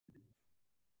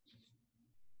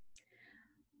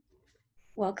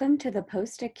Welcome to the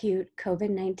Post-Acute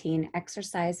COVID-19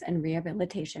 Exercise and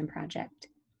Rehabilitation Project.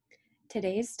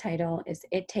 Today's title is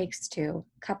It Takes Two,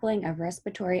 Coupling of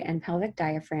Respiratory and Pelvic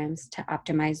Diaphragms to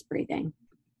Optimize Breathing.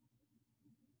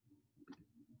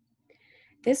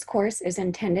 This course is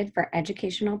intended for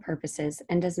educational purposes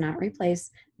and does not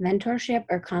replace mentorship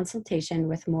or consultation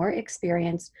with more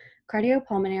experienced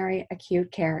cardiopulmonary,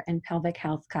 acute care, and pelvic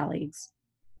health colleagues.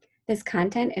 This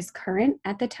content is current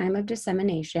at the time of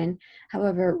dissemination.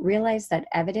 However, realize that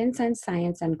evidence and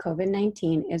science on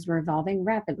COVID-19 is revolving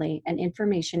rapidly and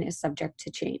information is subject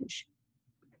to change.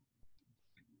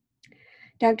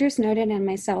 Dr. Snowden and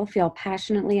myself feel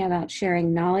passionately about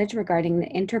sharing knowledge regarding the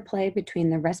interplay between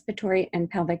the respiratory and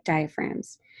pelvic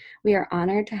diaphragms. We are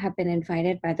honored to have been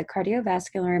invited by the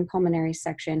cardiovascular and pulmonary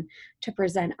section to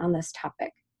present on this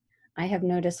topic. I have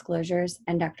no disclosures,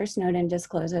 and Dr. Snowden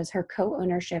discloses her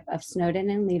co-ownership of Snowden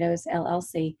and Litos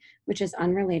LLC, which is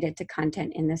unrelated to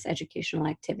content in this educational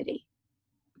activity.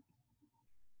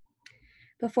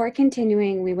 Before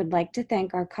continuing, we would like to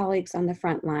thank our colleagues on the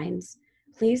front lines.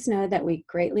 Please know that we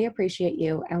greatly appreciate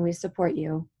you and we support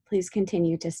you. Please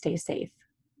continue to stay safe.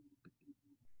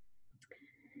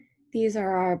 These are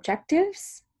our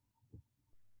objectives.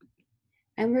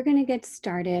 And we're going to get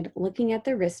started looking at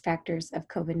the risk factors of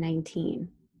COVID-19.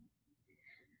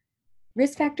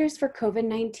 Risk factors for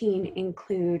COVID-19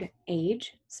 include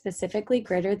age, specifically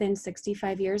greater than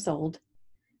 65 years old,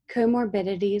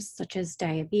 comorbidities such as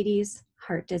diabetes,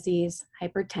 heart disease,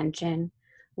 hypertension,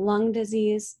 lung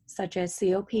disease such as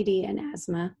COPD and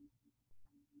asthma,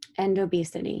 and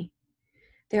obesity.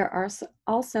 There are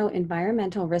also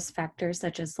environmental risk factors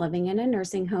such as living in a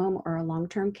nursing home or a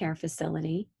long-term care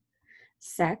facility.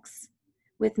 Sex,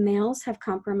 with males have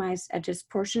compromised a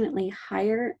disproportionately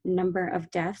higher number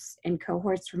of deaths in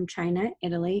cohorts from China,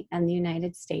 Italy, and the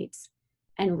United States,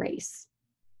 and race.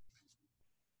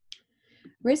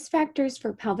 Risk factors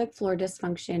for pelvic floor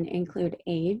dysfunction include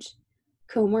age,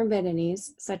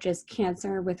 comorbidities such as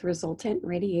cancer with resultant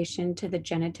radiation to the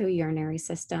genitourinary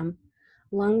system,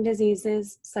 lung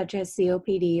diseases such as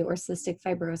COPD or cystic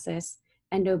fibrosis,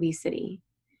 and obesity.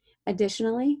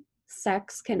 Additionally,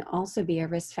 sex can also be a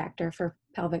risk factor for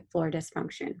pelvic floor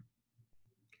dysfunction.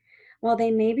 While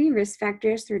they may be risk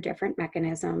factors through different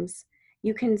mechanisms,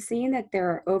 you can see that there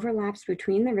are overlaps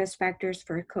between the risk factors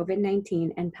for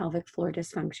COVID-19 and pelvic floor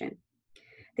dysfunction.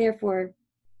 Therefore,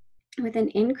 with an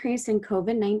increase in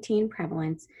COVID-19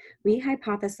 prevalence, we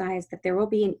hypothesize that there will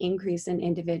be an increase in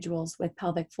individuals with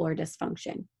pelvic floor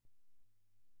dysfunction.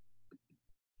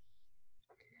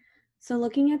 So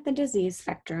looking at the disease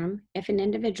spectrum, if an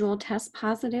individual tests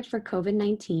positive for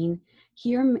COVID-19,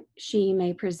 he or she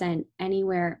may present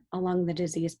anywhere along the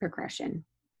disease progression.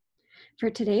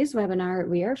 For today's webinar,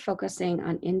 we are focusing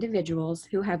on individuals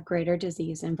who have greater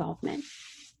disease involvement.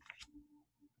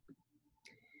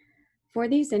 For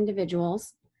these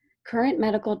individuals, current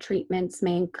medical treatments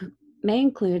may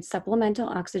include supplemental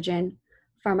oxygen,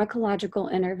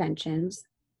 pharmacological interventions,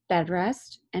 bed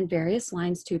rest, and various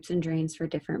lines, tubes, and drains for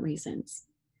different reasons.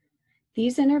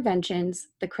 These interventions,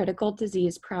 the critical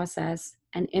disease process,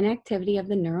 and inactivity of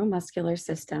the neuromuscular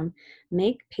system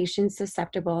make patients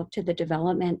susceptible to the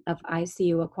development of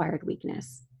ICU-acquired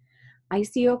weakness.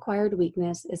 ICU-acquired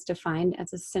weakness is defined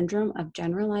as a syndrome of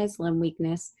generalized limb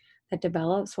weakness that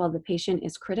develops while the patient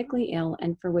is critically ill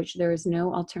and for which there is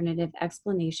no alternative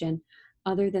explanation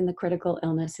other than the critical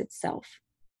illness itself.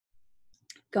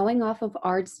 Going off of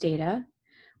ARDS data,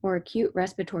 or acute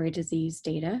respiratory disease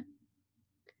data,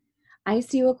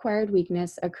 ICU-acquired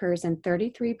weakness occurs in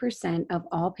 33% of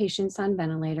all patients on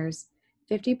ventilators,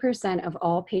 50% of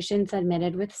all patients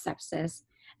admitted with sepsis,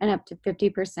 and up to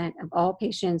 50% of all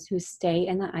patients who stay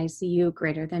in the ICU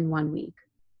greater than 1 week.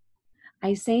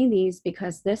 I say these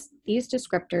because these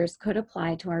descriptors could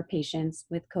apply to our patients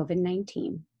with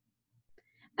COVID-19.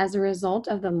 As a result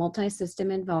of the multi-system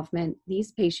involvement,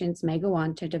 these patients may go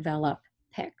on to develop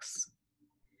PICS.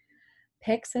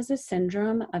 PICS is a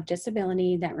syndrome of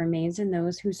disability that remains in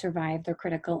those who survive their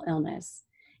critical illness.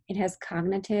 It has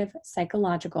cognitive,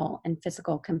 psychological, and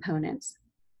physical components.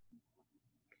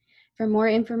 For more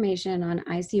information on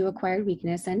ICU-acquired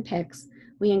weakness and PICS,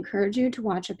 we encourage you to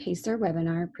watch a PACER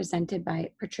webinar presented by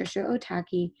Patricia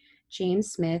Otaki,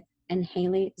 James Smith, and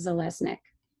Haley Zalesnik.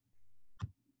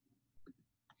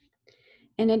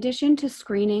 In addition to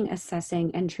screening,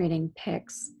 assessing, and treating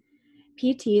PICS,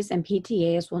 PTs and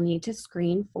PTAs will need to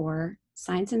screen for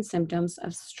signs and symptoms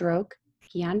of stroke,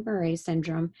 Guillain-Barré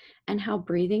syndrome, and how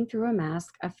breathing through a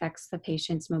mask affects the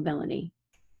patient's mobility.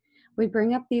 We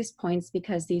bring up these points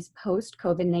because these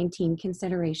post-COVID-19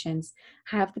 considerations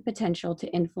have the potential to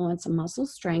influence muscle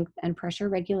strength and pressure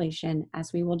regulation,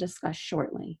 as we will discuss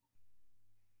shortly.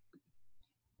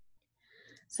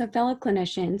 So fellow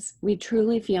clinicians, we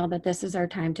truly feel that this is our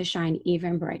time to shine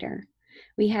even brighter.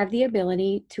 We have the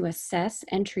ability to assess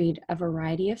and treat a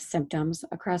variety of symptoms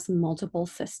across multiple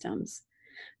systems.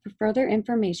 For further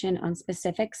information on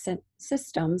specific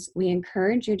systems, we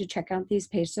encourage you to check out these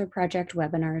PACER project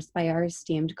webinars by our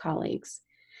esteemed colleagues.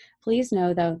 Please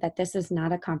know, though, that this is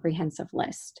not a comprehensive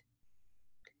list.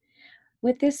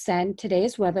 With this said,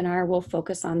 today's webinar will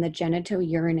focus on the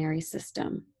genitourinary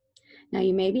system. Now,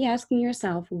 you may be asking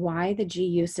yourself why the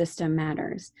GU system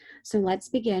matters. So let's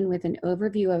begin with an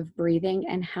overview of breathing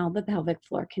and how the pelvic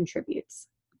floor contributes.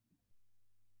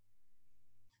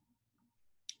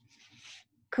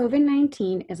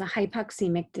 COVID-19 is a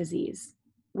hypoxemic disease.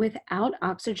 Without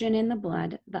oxygen in the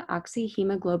blood, the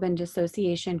oxyhemoglobin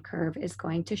dissociation curve is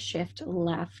going to shift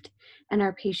left, and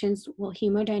our patients will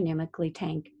hemodynamically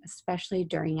tank, especially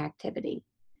during activity.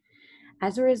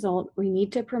 As a result, we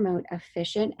need to promote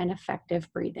efficient and effective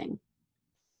breathing.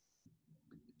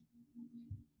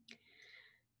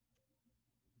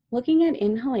 Looking at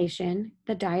inhalation,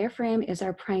 the diaphragm is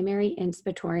our primary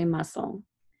inspiratory muscle.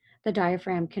 The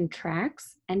diaphragm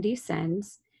contracts and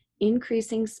descends,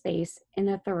 increasing space in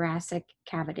the thoracic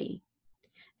cavity.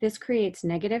 This creates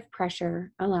negative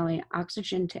pressure, allowing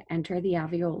oxygen to enter the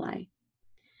alveoli.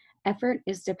 Effort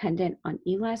is dependent on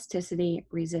elasticity,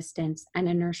 resistance, and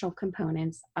inertial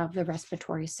components of the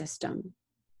respiratory system.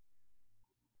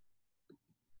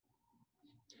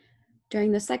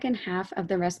 During the second half of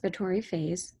the respiratory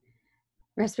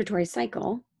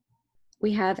cycle,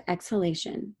 we have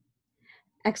exhalation.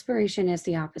 Expiration is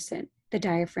the opposite. The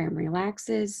diaphragm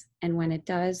relaxes, and when it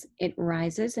does, it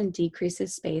rises and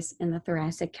decreases space in the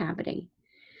thoracic cavity.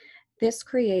 This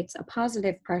creates a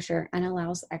positive pressure and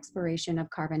allows expiration of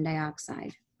carbon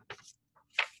dioxide.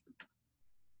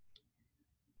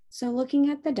 So looking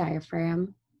at the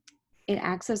diaphragm, it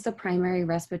acts as the primary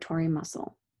respiratory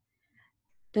muscle.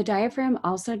 The diaphragm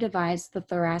also divides the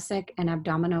thoracic and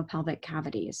abdominopelvic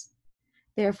cavities.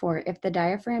 Therefore, if the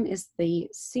diaphragm is the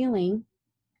ceiling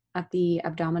of the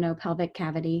abdominopelvic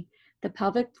cavity, the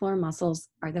pelvic floor muscles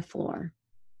are the floor.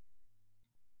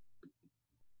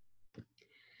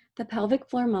 The pelvic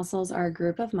floor muscles are a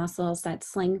group of muscles that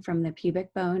sling from the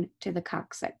pubic bone to the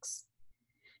coccyx.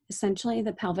 Essentially,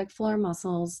 the pelvic floor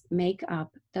muscles make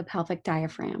up the pelvic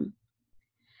diaphragm.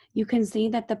 You can see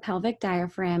that the pelvic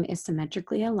diaphragm is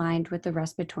symmetrically aligned with the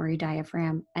respiratory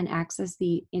diaphragm and acts as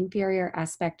the inferior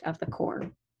aspect of the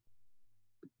core.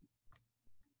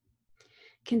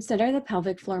 Consider the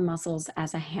pelvic floor muscles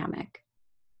as a hammock.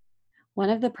 One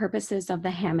of the purposes of the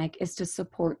hammock is to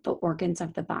support the organs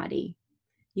of the body.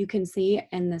 You can see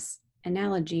in this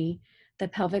analogy, the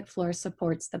pelvic floor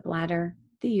supports the bladder,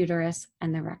 the uterus,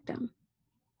 and the rectum.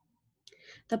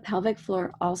 The pelvic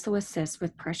floor also assists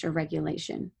with pressure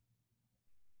regulation.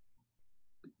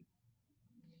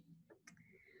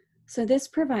 So this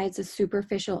provides a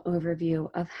superficial overview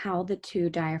of how the two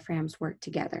diaphragms work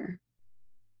together.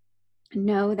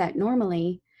 Know that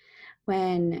normally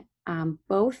when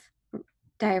both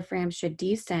diaphragms should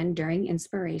descend during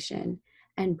inspiration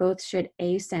and both should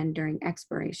ascend during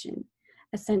expiration.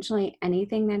 Essentially,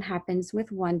 anything that happens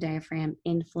with one diaphragm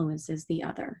influences the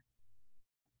other.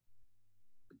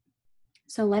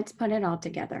 So let's put it all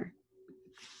together.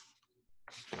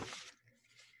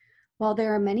 While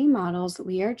there are many models,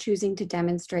 we are choosing to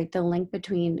demonstrate the link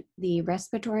between the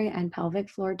respiratory and pelvic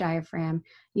floor diaphragm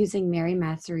using Mary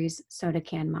Massery's soda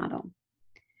can model.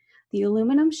 The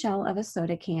aluminum shell of a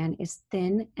soda can is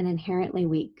thin and inherently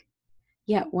weak,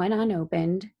 yet when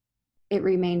unopened, it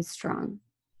remains strong.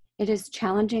 It is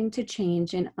challenging to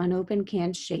change an unopened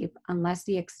can's shape unless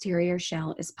the exterior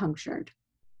shell is punctured.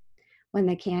 When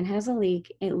the can has a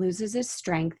leak, it loses its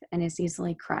strength and is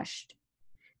easily crushed.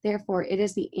 Therefore, it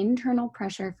is the internal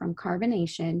pressure from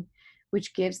carbonation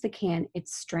which gives the can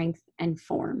its strength and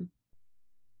form.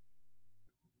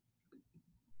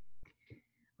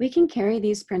 We can carry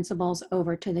these principles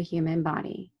over to the human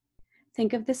body.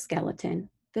 Think of the skeleton.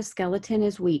 The skeleton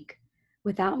is weak.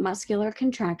 Without muscular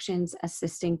contractions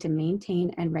assisting to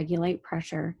maintain and regulate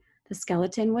pressure, the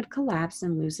skeleton would collapse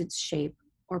and lose its shape,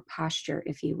 or posture,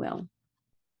 if you will.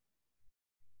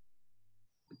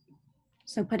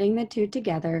 So putting the two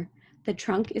together, the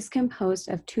trunk is composed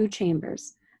of two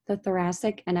chambers, the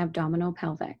thoracic and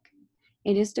abdominopelvic.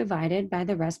 It is divided by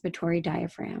the respiratory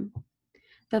diaphragm.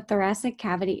 The thoracic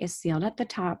cavity is sealed at the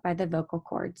top by the vocal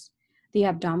cords. The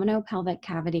abdominopelvic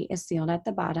cavity is sealed at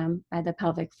the bottom by the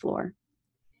pelvic floor.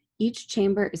 Each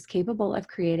chamber is capable of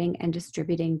creating and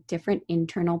distributing different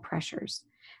internal pressures.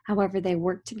 However, they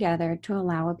work together to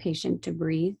allow a patient to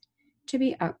breathe, to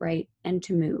be upright, and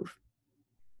to move.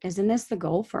 Isn't this the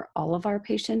goal for all of our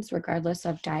patients, regardless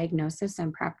of diagnosis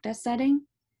and practice setting?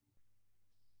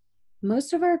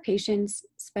 Most of our patients,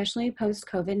 especially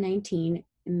post-COVID-19,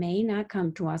 may not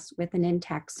come to us with an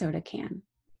intact soda can.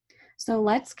 So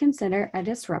let's consider a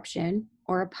disruption,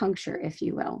 or a puncture, if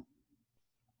you will.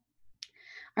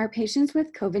 Our patients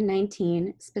with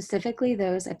COVID-19, specifically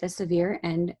those at the severe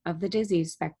end of the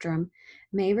disease spectrum,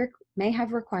 may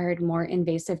have required more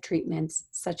invasive treatments,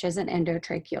 such as an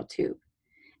endotracheal tube.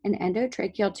 An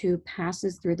endotracheal tube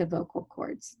passes through the vocal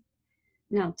cords.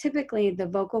 Now, typically, the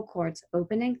vocal cords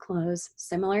open and close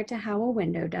similar to how a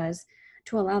window does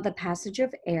to allow the passage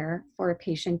of air for a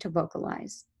patient to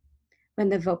vocalize. When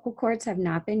the vocal cords have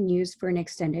not been used for an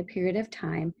extended period of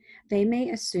time, they may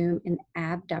assume an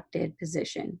abducted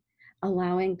position,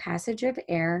 allowing passage of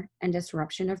air and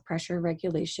disruption of pressure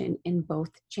regulation in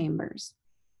both chambers.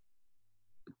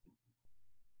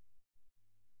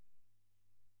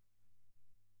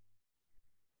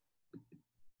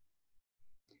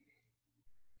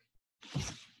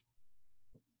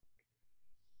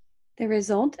 The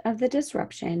result of the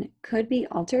disruption could be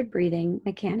altered breathing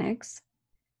mechanics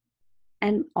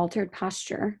and altered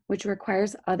posture, which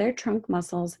requires other trunk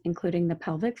muscles, including the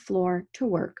pelvic floor, to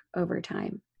work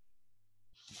overtime.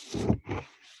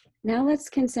 Now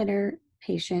let's consider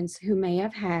patients who may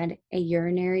have had a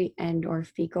urinary and/or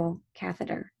fecal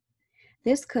catheter.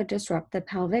 This could disrupt the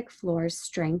pelvic floor's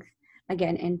strength,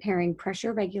 again impairing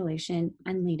pressure regulation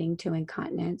and leading to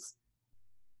incontinence.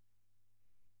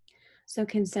 So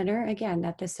consider again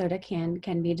that the soda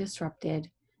can be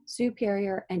disrupted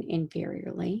superior and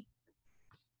inferiorly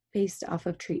based off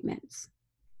of treatments.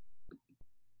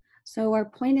 So our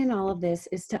point in all of this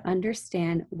is to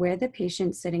understand where the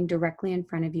patient sitting directly in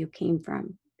front of you came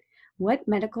from. What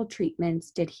medical treatments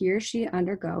did he or she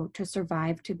undergo to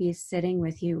survive to be sitting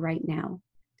with you right now?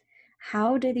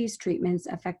 How do these treatments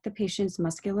affect the patient's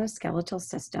musculoskeletal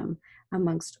system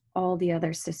amongst all the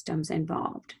other systems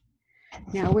involved?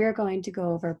 Now we're going to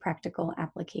go over practical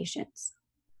applications.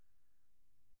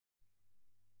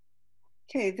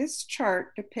 Okay, this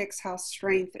chart depicts how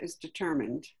strength is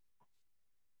determined,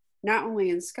 not only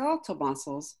in skeletal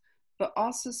muscles, but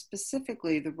also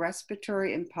specifically the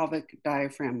respiratory and pelvic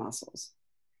diaphragm muscles.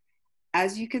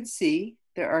 As you can see,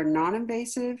 there are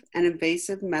non-invasive and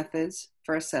invasive methods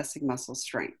for assessing muscle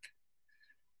strength.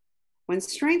 When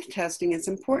strength testing, it's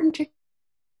important to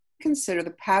consider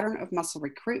the pattern of muscle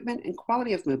recruitment and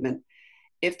quality of movement,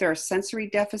 if there are sensory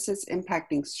deficits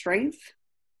impacting strength,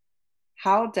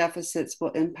 how deficits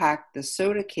will impact the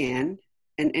soda can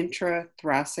and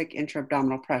intrathoracic,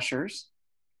 intra-abdominal pressures.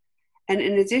 And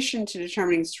in addition to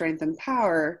determining strength and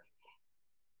power,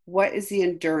 what is the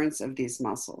endurance of these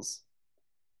muscles?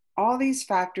 All these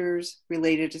factors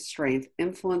related to strength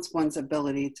influence one's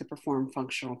ability to perform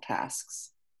functional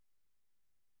tasks.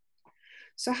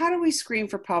 So how do we screen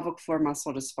for pelvic floor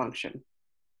muscle dysfunction?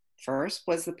 First,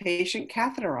 was the patient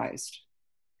catheterized?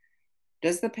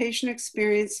 Does the patient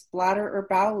experience bladder or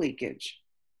bowel leakage?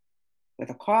 With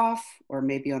a cough, or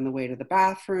maybe on the way to the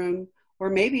bathroom,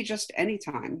 or maybe just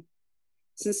anytime.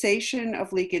 Sensation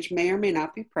of leakage may or may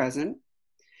not be present,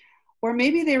 or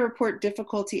maybe they report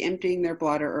difficulty emptying their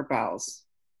bladder or bowels,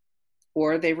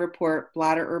 or they report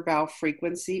bladder or bowel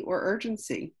frequency or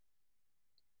urgency.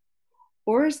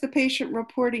 Or is the patient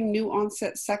reporting new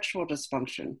onset sexual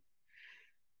dysfunction?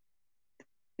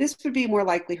 This would be more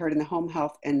likely heard in the home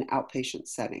health and outpatient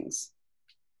settings.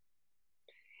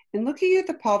 In looking at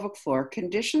the pelvic floor,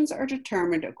 conditions are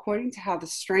determined according to how the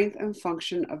strength and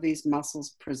function of these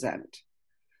muscles present.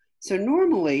 So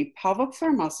normally, pelvic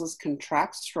floor muscles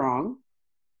contract strong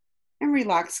and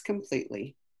relax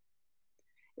completely.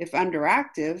 If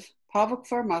underactive, pelvic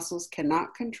floor muscles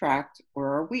cannot contract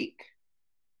or are weak.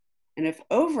 And if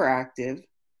overactive,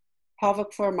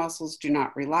 pelvic floor muscles do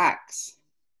not relax.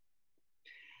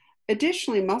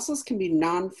 Additionally, muscles can be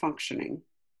non-functioning.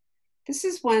 This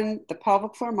is when the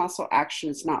pelvic floor muscle action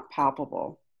is not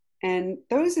palpable. And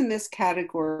those in this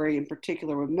category in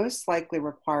particular would most likely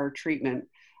require treatment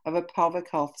of a pelvic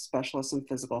health specialist in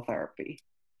physical therapy.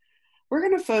 We're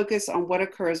going to focus on what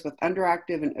occurs with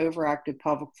underactive and overactive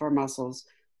pelvic floor muscles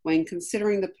when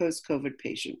considering the post-COVID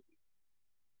patient.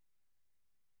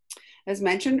 As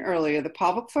mentioned earlier, the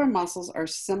pelvic floor muscles are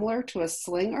similar to a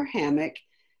sling or hammock,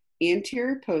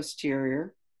 anterior,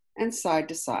 posterior, and side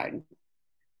to side.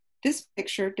 This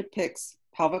picture depicts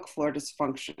pelvic floor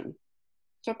dysfunction.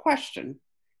 So question,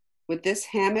 would this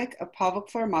hammock of pelvic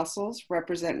floor muscles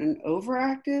represent an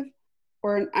overactive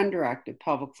or an underactive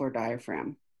pelvic floor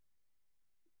diaphragm?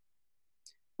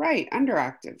 Right,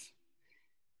 underactive.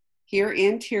 Here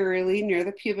anteriorly near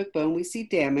the pubic bone, we see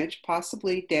damage,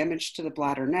 possibly damage to the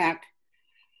bladder neck,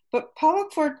 but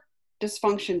pelvic floor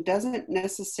dysfunction doesn't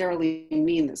necessarily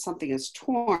mean that something is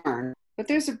torn, but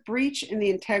there's a breach in the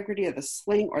integrity of the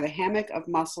sling or the hammock of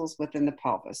muscles within the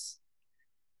pelvis.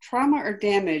 Trauma or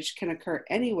damage can occur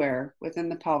anywhere within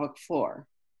the pelvic floor.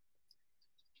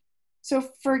 So,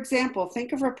 for example,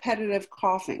 think of repetitive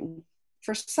coughing.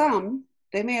 For some,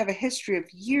 they may have a history of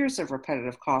years of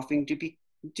repetitive coughing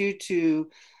due to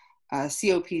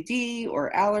COPD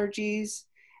or allergies.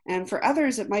 And for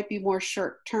others, it might be more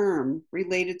short term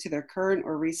related to their current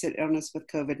or recent illness with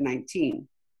COVID-19.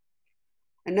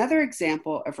 Another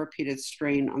example of repeated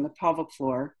strain on the pelvic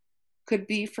floor could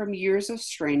be from years of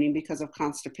straining because of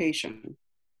constipation.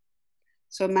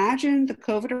 So imagine the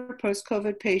COVID or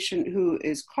post-COVID patient who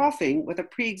is coughing with a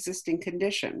pre-existing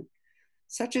condition,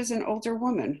 such as an older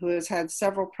woman who has had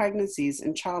several pregnancies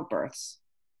and childbirths.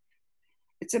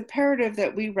 It's imperative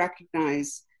that we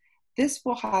recognize this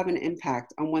will have an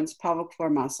impact on one's pelvic floor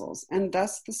muscles, and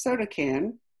thus the soda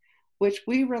can, which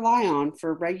we rely on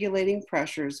for regulating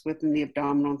pressures within the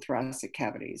abdominal and thoracic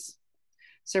cavities.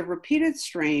 So repeated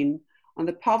strain on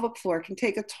the pelvic floor can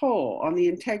take a toll on the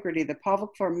integrity of the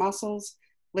pelvic floor muscles,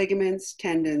 ligaments,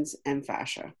 tendons, and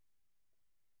fascia.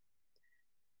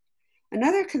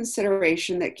 Another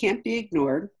consideration that can't be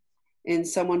ignored in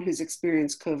someone who's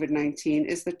experienced COVID-19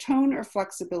 is the tone or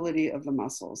flexibility of the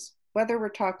muscles. Whether we're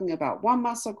talking about one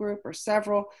muscle group or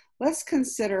several, let's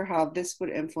consider how this would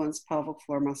influence pelvic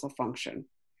floor muscle function.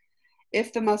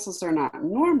 If the muscles are not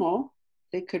normal,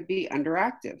 they could be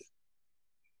underactive.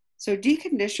 So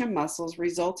deconditioned muscles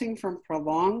resulting from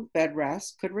prolonged bed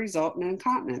rest could result in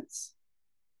incontinence.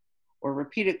 Or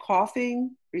repeated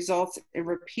coughing results in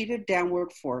repeated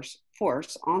downward force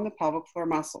on the pelvic floor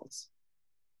muscles.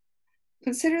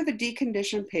 Consider the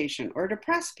deconditioned patient or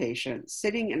depressed patient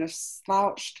sitting in a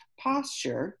slouched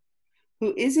posture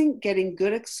who isn't getting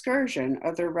good excursion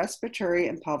of their respiratory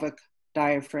and pelvic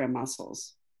diaphragm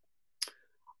muscles.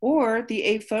 Or the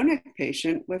aphonic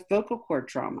patient with vocal cord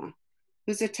trauma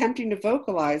who's attempting to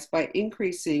vocalize by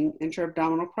increasing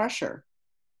intra-abdominal pressure.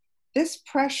 This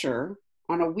pressure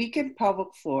on a weakened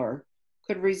pelvic floor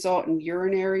could result in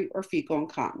urinary or fecal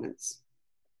incontinence.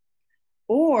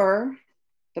 Or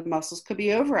the muscles could be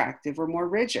overactive or more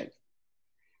rigid.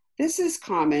 This is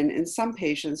common in some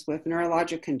patients with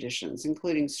neurologic conditions,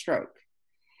 including stroke.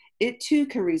 It too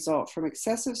can result from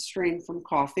excessive strain from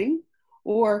coughing,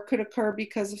 or could occur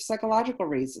because of psychological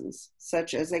reasons,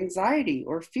 such as anxiety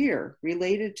or fear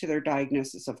related to their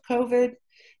diagnosis of COVID,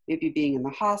 maybe being in the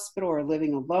hospital or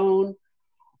living alone,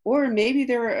 or maybe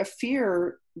their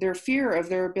fear of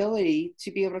their ability to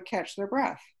be able to catch their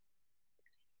breath.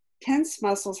 Tense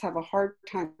muscles have a hard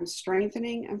time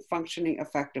strengthening and functioning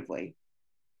effectively.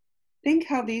 Think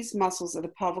how these muscles of the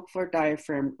pelvic floor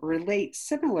diaphragm relate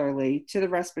similarly to the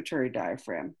respiratory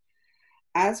diaphragm.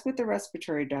 As with the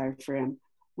respiratory diaphragm,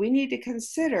 we need to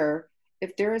consider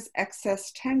if there is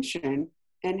excess tension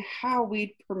and how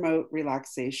we'd promote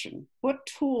relaxation. What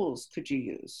tools could you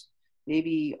use?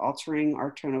 Maybe altering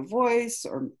our tone of voice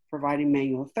or providing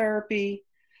manual therapy.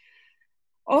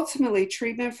 Ultimately,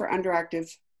 treatment for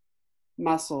underactive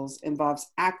muscles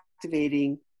involves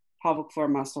activating pelvic floor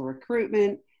muscle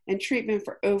recruitment, and treatment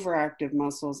for overactive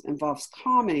muscles involves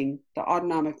calming the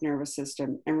autonomic nervous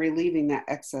system and relieving that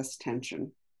excess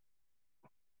tension.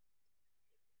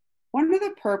 One of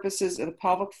the purposes of the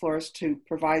pelvic floor is to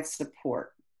provide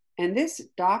support, and this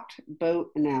docked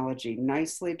boat analogy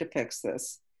nicely depicts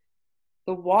this.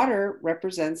 The water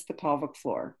represents the pelvic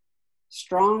floor.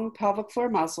 Strong pelvic floor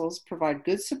muscles provide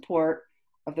good support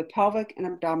of the pelvic and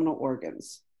abdominal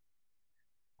organs.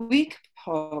 Weak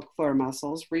pelvic floor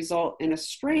muscles result in a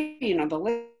strain on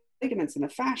the ligaments and the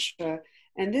fascia,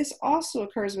 and this also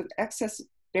occurs with excess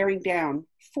bearing down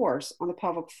force on the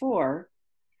pelvic floor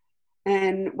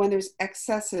and when there's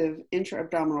excessive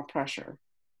intra-abdominal pressure.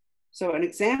 So an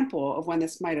example of when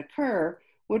this might occur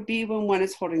would be when one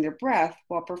is holding their breath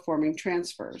while performing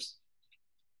transfers.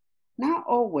 Not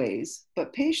always,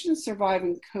 but patients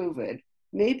surviving COVID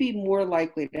may be more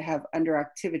likely to have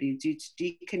underactivity due to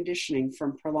deconditioning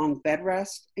from prolonged bed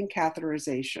rest and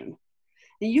catheterization.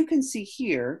 And you can see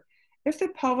here, if the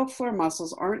pelvic floor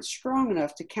muscles aren't strong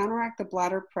enough to counteract the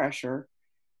bladder pressure,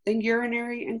 then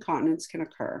urinary incontinence can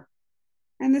occur.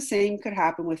 And the same could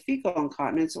happen with fecal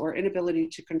incontinence or inability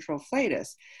to control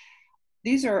flatus.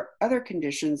 These are other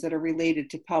conditions that are related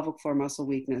to pelvic floor muscle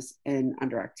weakness and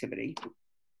underactivity.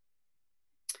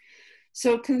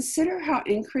 So consider how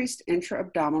increased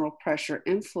intra-abdominal pressure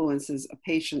influences a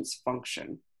patient's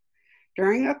function.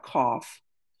 During a cough,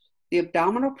 the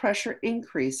abdominal pressure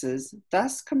increases,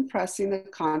 thus compressing the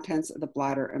contents of the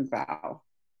bladder and bowel.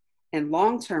 And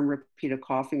long-term repeated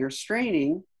coughing or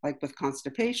straining, like with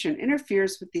constipation,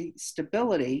 interferes with the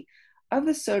stability of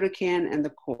the soda can and the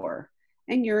core.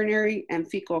 And urinary and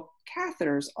fecal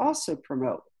catheters also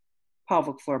promote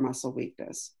pelvic floor muscle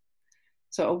weakness.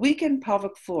 So a weakened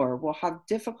pelvic floor will have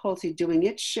difficulty doing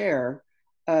its share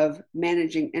of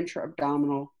managing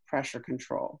intra-abdominal pressure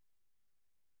control.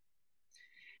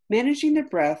 Managing the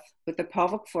breath with the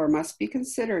pelvic floor must be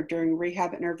considered during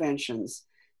rehab interventions,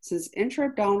 since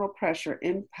intra-abdominal pressure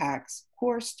impacts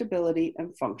core stability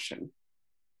and function.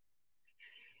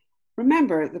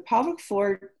 Remember, the pelvic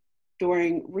floor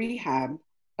during rehab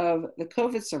of the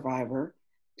COVID survivor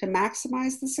to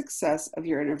maximize the success of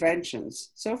your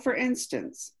interventions. So for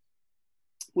instance,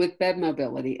 with bed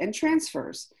mobility and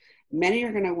transfers, many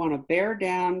are going to want to bear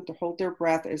down to hold their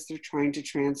breath as they're trying to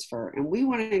transfer. And we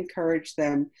want to encourage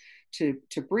them to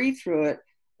breathe through it,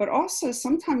 but also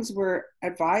sometimes we're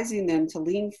advising them to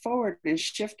lean forward and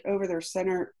shift their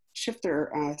center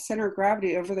of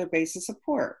gravity over their base of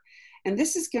support. And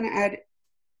this is going to add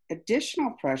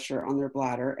additional pressure on their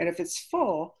bladder. And if it's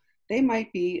full, they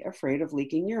might be afraid of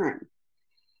leaking urine.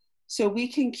 So we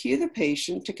can cue the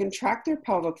patient to contract their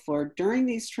pelvic floor during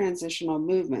these transitional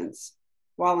movements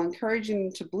while encouraging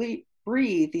them to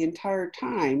breathe the entire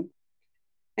time,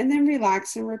 and then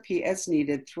relax and repeat as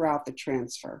needed throughout the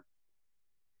transfer.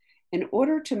 In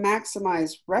order to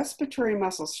maximize respiratory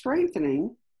muscle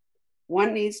strengthening,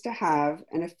 one needs to have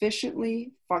an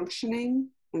efficiently functioning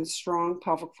and strong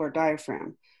pelvic floor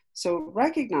diaphragm. So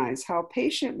recognize how a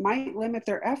patient might limit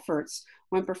their efforts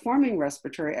when performing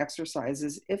respiratory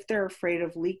exercises if they're afraid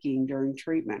of leaking during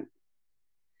treatment.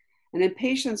 And in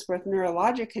patients with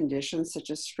neurologic conditions such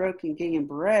as stroke and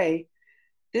Guillain-Barré,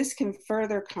 this can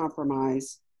further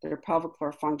compromise their pelvic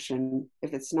floor function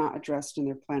if it's not addressed in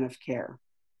their plan of care.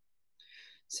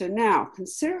 So now,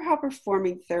 consider how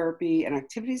performing therapy and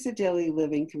activities of daily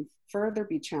living can further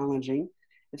be challenging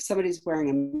if somebody's wearing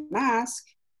a mask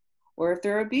or if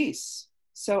they're obese.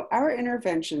 So our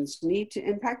interventions need to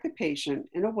impact the patient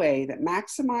in a way that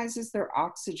maximizes their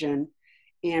oxygen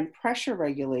and pressure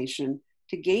regulation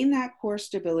to gain that core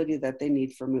stability that they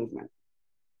need for movement.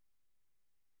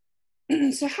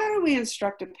 So how do we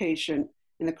instruct a patient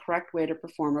in the correct way to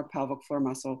perform a pelvic floor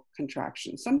muscle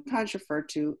contraction, sometimes referred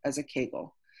to as a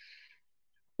Kegel?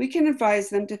 We can advise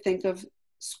them to think of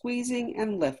squeezing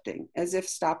and lifting as if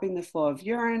stopping the flow of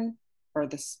urine or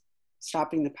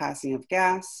stopping the passing of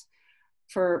gas.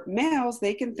 For males,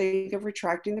 they can think of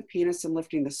retracting the penis and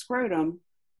lifting the scrotum,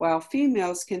 while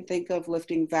females can think of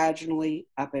lifting vaginally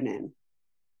up and in.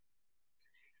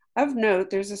 Of note,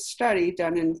 there's a study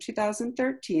done in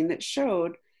 2013 that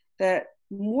showed that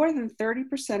more than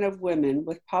 30% of women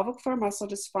with pelvic floor muscle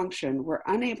dysfunction were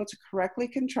unable to correctly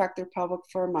contract their pelvic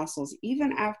floor muscles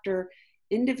even after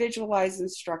individualized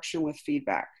instruction with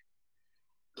feedback.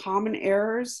 Common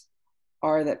errors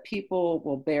are that people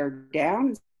will bear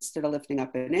down instead of lifting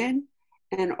up and in,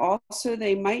 and also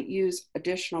they might use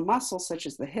additional muscles such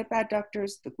as the hip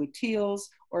adductors, the gluteals,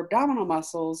 or abdominal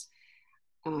muscles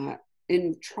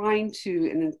in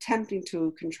attempting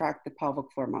to contract the pelvic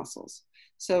floor muscles.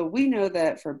 So we know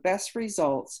that for best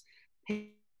results,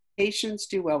 patients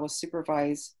do well with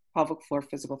supervised pelvic floor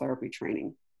physical therapy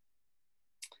training.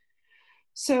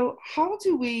 So how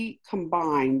do we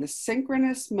combine the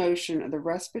synchronous motion of the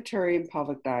respiratory and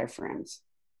pelvic diaphragms?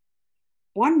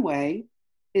 One way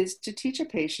is to teach a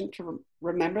patient to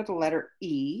remember the letter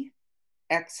E,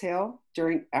 exhale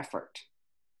during effort.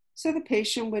 So the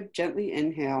patient would gently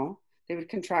inhale, they would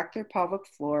contract their pelvic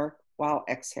floor while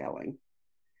exhaling,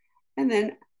 and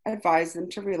then advise them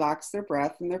to relax their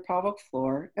breath in their pelvic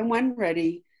floor, and when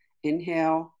ready,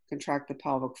 inhale, contract the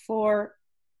pelvic floor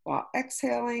while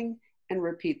exhaling, and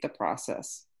repeat the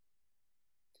process.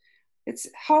 It's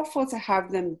helpful to have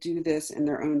them do this in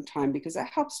their own time because it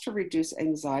helps to reduce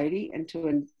anxiety and to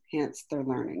enhance their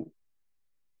learning.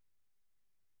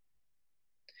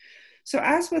 So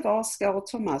as with all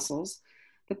skeletal muscles,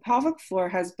 the pelvic floor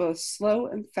has both slow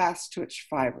and fast twitch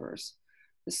fibers.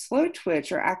 The slow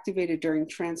twitch are activated during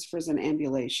transfers and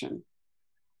ambulation.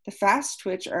 The fast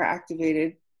twitch are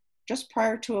activated just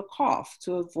prior to a cough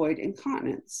to avoid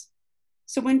incontinence.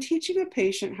 So when teaching a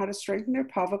patient how to strengthen their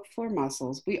pelvic floor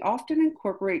muscles, we often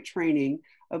incorporate training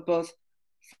of both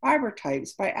fiber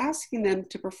types by asking them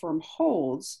to perform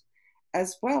holds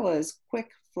as well as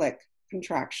quick flick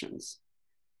contractions.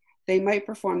 They might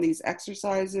perform these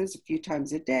exercises a few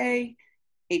times a day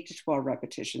 8 to 12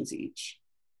 repetitions each.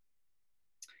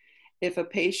 If a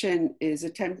patient is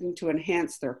attempting to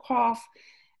enhance their cough,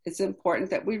 it's important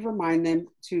that we remind them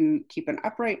to keep an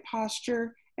upright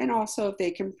posture, and also if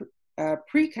they can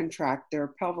pre-contract their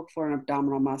pelvic floor and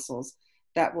abdominal muscles,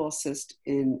 that will assist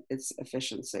in its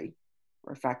efficiency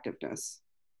or effectiveness.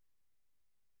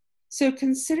 So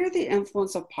consider the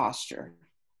influence of posture.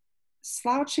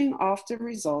 Slouching often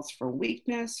results from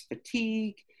weakness,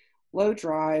 fatigue, low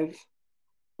drive,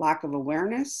 lack of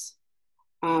awareness.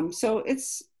 So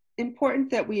it's important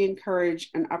that we encourage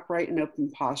an upright and open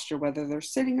posture, whether they're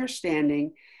sitting or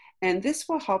standing, and this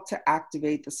will help to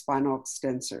activate the spinal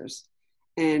extensors.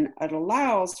 And it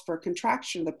allows for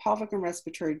contraction of the pelvic and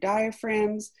respiratory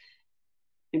diaphragms,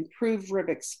 improved rib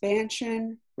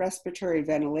expansion, respiratory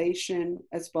ventilation,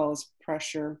 as well as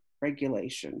pressure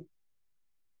regulation.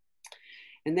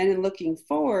 And then in looking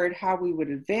forward, how we would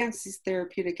advance these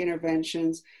therapeutic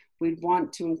interventions, we'd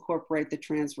want to incorporate the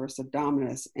transverse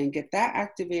abdominis and get that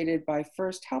activated by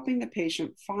first helping the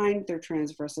patient find their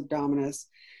transverse abdominis,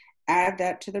 add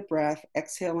that to the breath,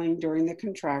 exhaling during the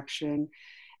contraction,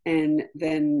 and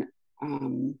then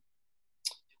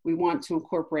we want to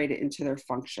incorporate it into their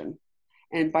function.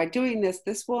 And by doing this,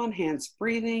 this will enhance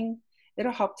breathing.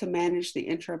 It'll help to manage the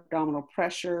intra-abdominal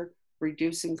pressure,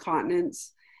 reduce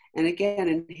incontinence, and again,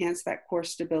 enhance that core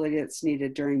stability that's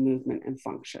needed during movement and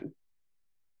function.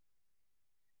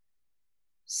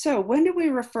 So when do we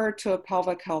refer to a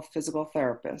pelvic health physical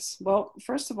therapist? Well,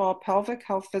 first of all, pelvic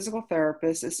health physical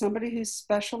therapist is somebody who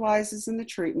specializes in the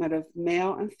treatment of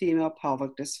male and female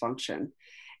pelvic dysfunction.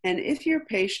 And if your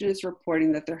patient is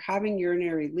reporting that they're having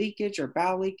urinary leakage or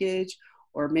bowel leakage,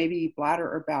 or maybe bladder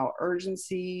or bowel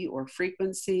urgency or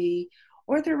frequency,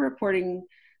 or they're reporting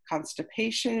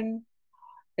constipation,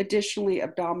 additionally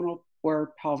abdominal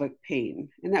or pelvic pain,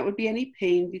 and that would be any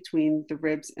pain between the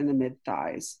ribs and the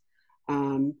mid-thighs.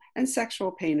 And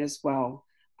sexual pain as well,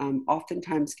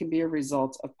 oftentimes can be a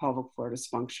result of pelvic floor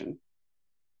dysfunction.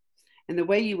 And the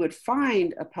way you would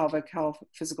find a pelvic health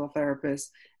physical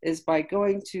therapist is by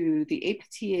going to the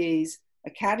APTA's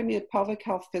Academy of Pelvic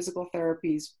Health Physical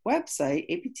Therapy's website,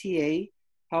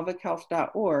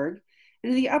 aptapelvichealth.org,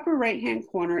 and in the upper right-hand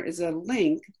corner is a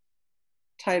link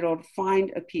titled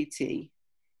Find a PT.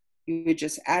 You would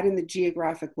just add in the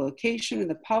geographic location and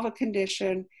the pelvic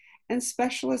condition, and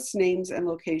specialist names and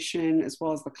location, as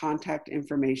well as the contact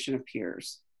information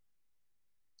appears.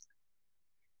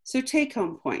 So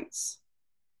take-home points.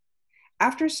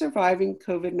 After surviving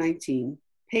COVID-19,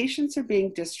 patients are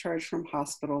being discharged from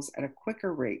hospitals at a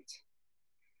quicker rate.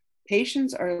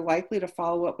 Patients are likely to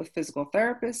follow up with physical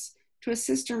therapists to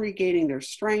assist in regaining their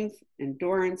strength,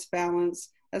 endurance, balance,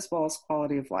 as well as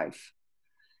quality of life.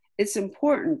 It's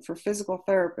important for physical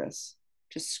therapists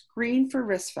to screen for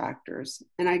risk factors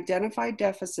and identify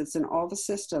deficits in all the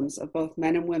systems of both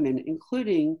men and women,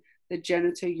 including the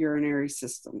genitourinary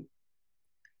system.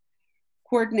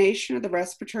 Coordination of the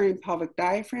respiratory and pelvic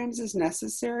diaphragms is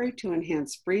necessary to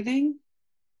enhance breathing,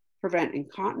 prevent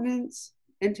incontinence,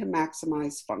 and to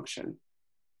maximize function.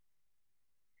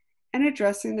 And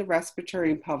addressing the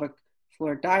respiratory and pelvic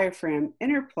floor diaphragm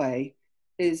interplay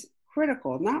is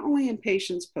critical, not only in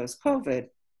patients post-COVID,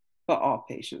 but all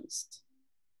patients.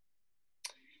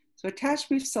 So attached,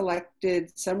 we've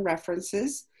selected some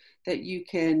references that you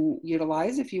can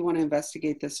utilize if you want to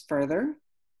investigate this further.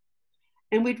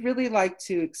 And we'd really like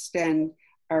to extend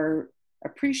our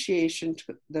appreciation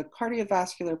to the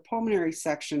cardiovascular pulmonary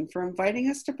section for inviting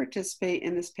us to participate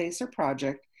in this PACER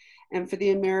project, and for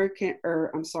the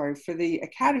for the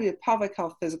Academy of Pelvic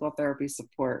Health Physical Therapy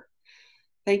support.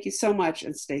 Thank you so much,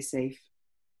 and stay safe.